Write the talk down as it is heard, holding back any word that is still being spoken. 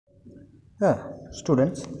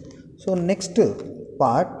Students, so next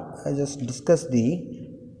part I just discuss the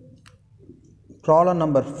problem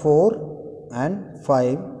number 4 and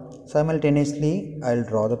 5. Simultaneously I will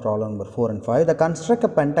draw the problem number 4 and 5. The construct a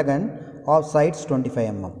pentagon of sides 25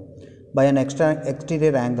 mm by an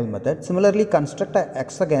exterior angle method. Similarly, construct a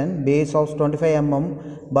hexagon base of 25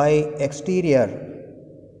 mm by exterior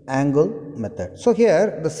angle method. So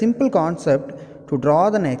here the simple concept to draw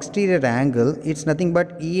the exterior angle, it's nothing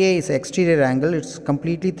but EA is exterior angle, it's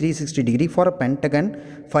completely 360 degree for a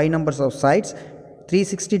pentagon, 5 numbers of sides,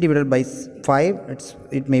 360 divided by 5,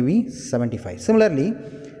 it may be 75. Similarly,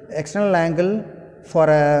 external angle for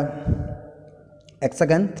a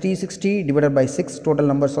hexagon, 360 divided by 6, total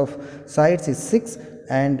numbers of sides is 6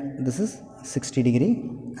 and this is 60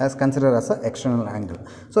 degree as considered as a external angle.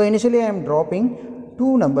 So initially I am dropping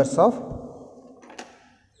 2 numbers of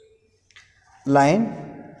line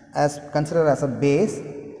as considered as a base,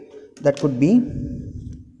 that could be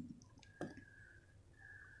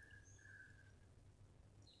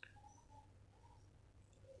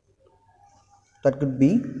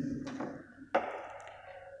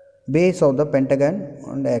base of the pentagon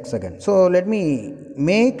and the hexagon. So let me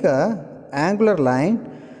make a angular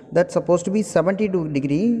line that's supposed to be 72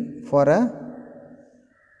 degree for a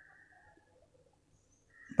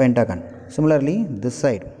pentagon. Similarly, this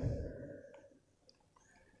side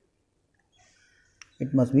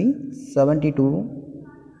it must be 72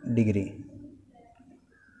 degree.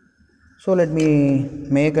 So let me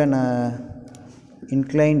make an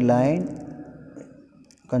inclined line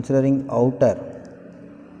considering outer.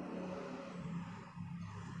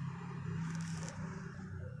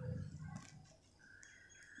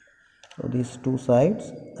 So these two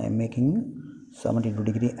sides I am making 72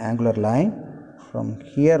 degree angular line from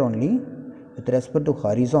here only with respect to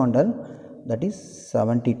horizontal, that is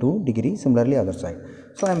 72 degree. Similarly other side.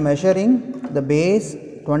 So I am measuring the base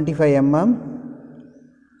 25 mm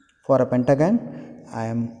for a pentagon. I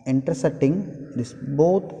am intersecting this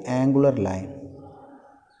both angular line.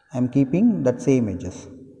 I am keeping that same edges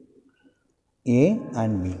A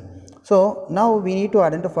and B. So now we need to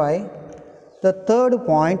identify the third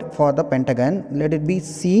point for the pentagon. Let it be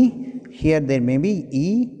C. Here there may be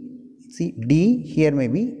E. C, D. Here may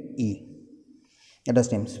be E. Let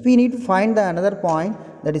us name. We need to find the another point,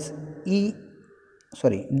 that is D. So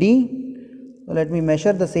let me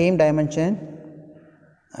measure the same dimension.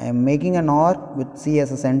 I am making an arc with C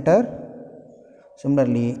as a center.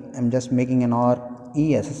 Similarly, I am just making an arc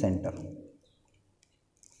E as a center.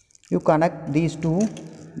 You connect these two,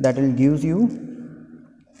 that will gives you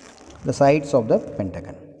the sides of the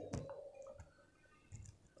pentagon.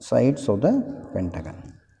 Sides of the pentagon.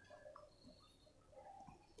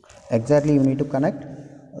 Exactly you need to connect,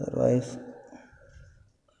 otherwise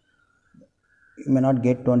you may not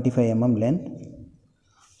get 25 mm length.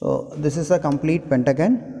 So this is a complete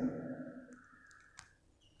pentagon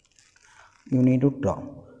you need to draw.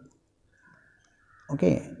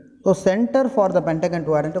 Okay, so center for the pentagon,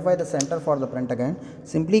 to identify the center for the pentagon,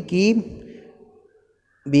 simply keep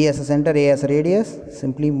B as a center, A as a radius,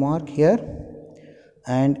 simply mark here,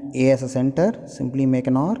 and A as a center, simply make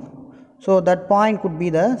an arc. So that point could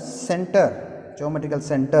be the center, geometrical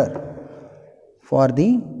center for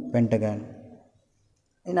the pentagon.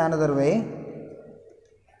 In another way,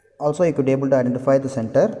 also you could be able to identify the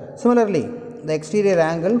center. Similarly, the exterior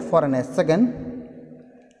angle for an hexagon,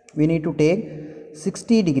 we need to take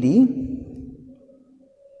 60 degree,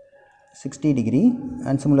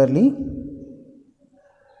 and similarly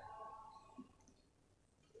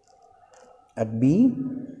at B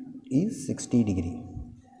is 60 degree.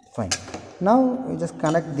 Fine. Now we just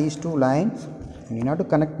connect these two lines. You need not to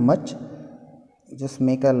connect much. You just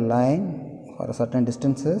make a line for a certain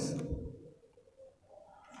distances.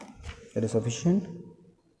 That is sufficient.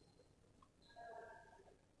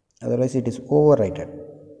 Otherwise it is overwritten,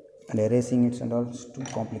 and erasing it and all is too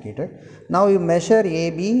complicated. Now you measure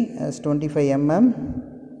AB as 25 mm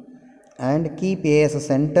and keep A as a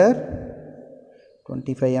center,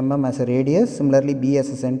 25 mm as a radius. Similarly B as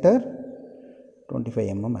a center, 25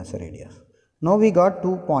 mm as a radius. Now we got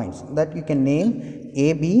 2 points that you can name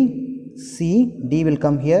A, B, C, D will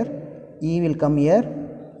come here, E will come here,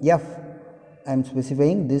 F. I am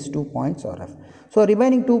specifying these 2 points are F. So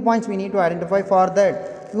remaining 2 points we need to identify. For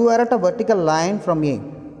that you are at a vertical line from A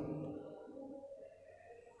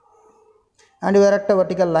and you are at a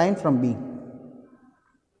vertical line from B.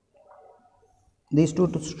 These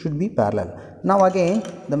two should be parallel. Now again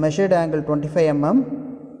the measured angle 25 mm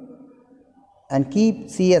and keep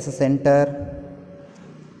C as a center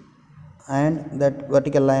and that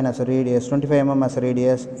vertical line as a radius, 25 mm as a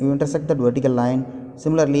radius. You intersect that vertical line,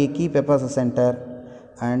 Similarly, keep F as a center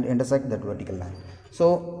and intersect that vertical line. So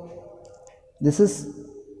this is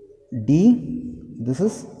D, this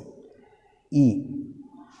is E.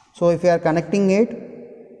 So if you are connecting it,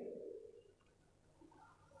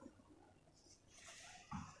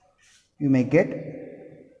 you may get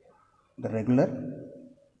the regular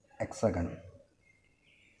hexagon.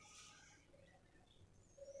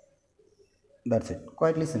 That's it,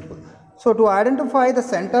 quietly simple. So to identify the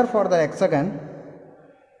center for the hexagon,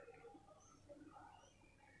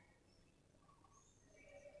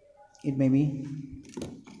 it may be,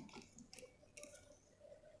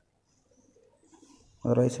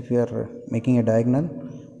 otherwise if you are making a diagonal,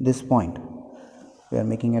 this point, we are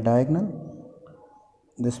making a diagonal,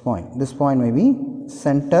 this point may be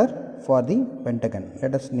center for the pentagon.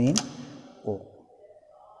 Let us name O.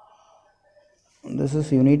 This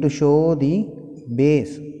is, you need to show the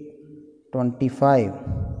base 25,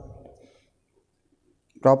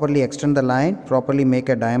 properly extend the line, properly make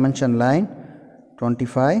a dimension line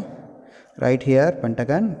 25, right here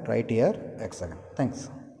pentagon, right here hexagon. Thanks.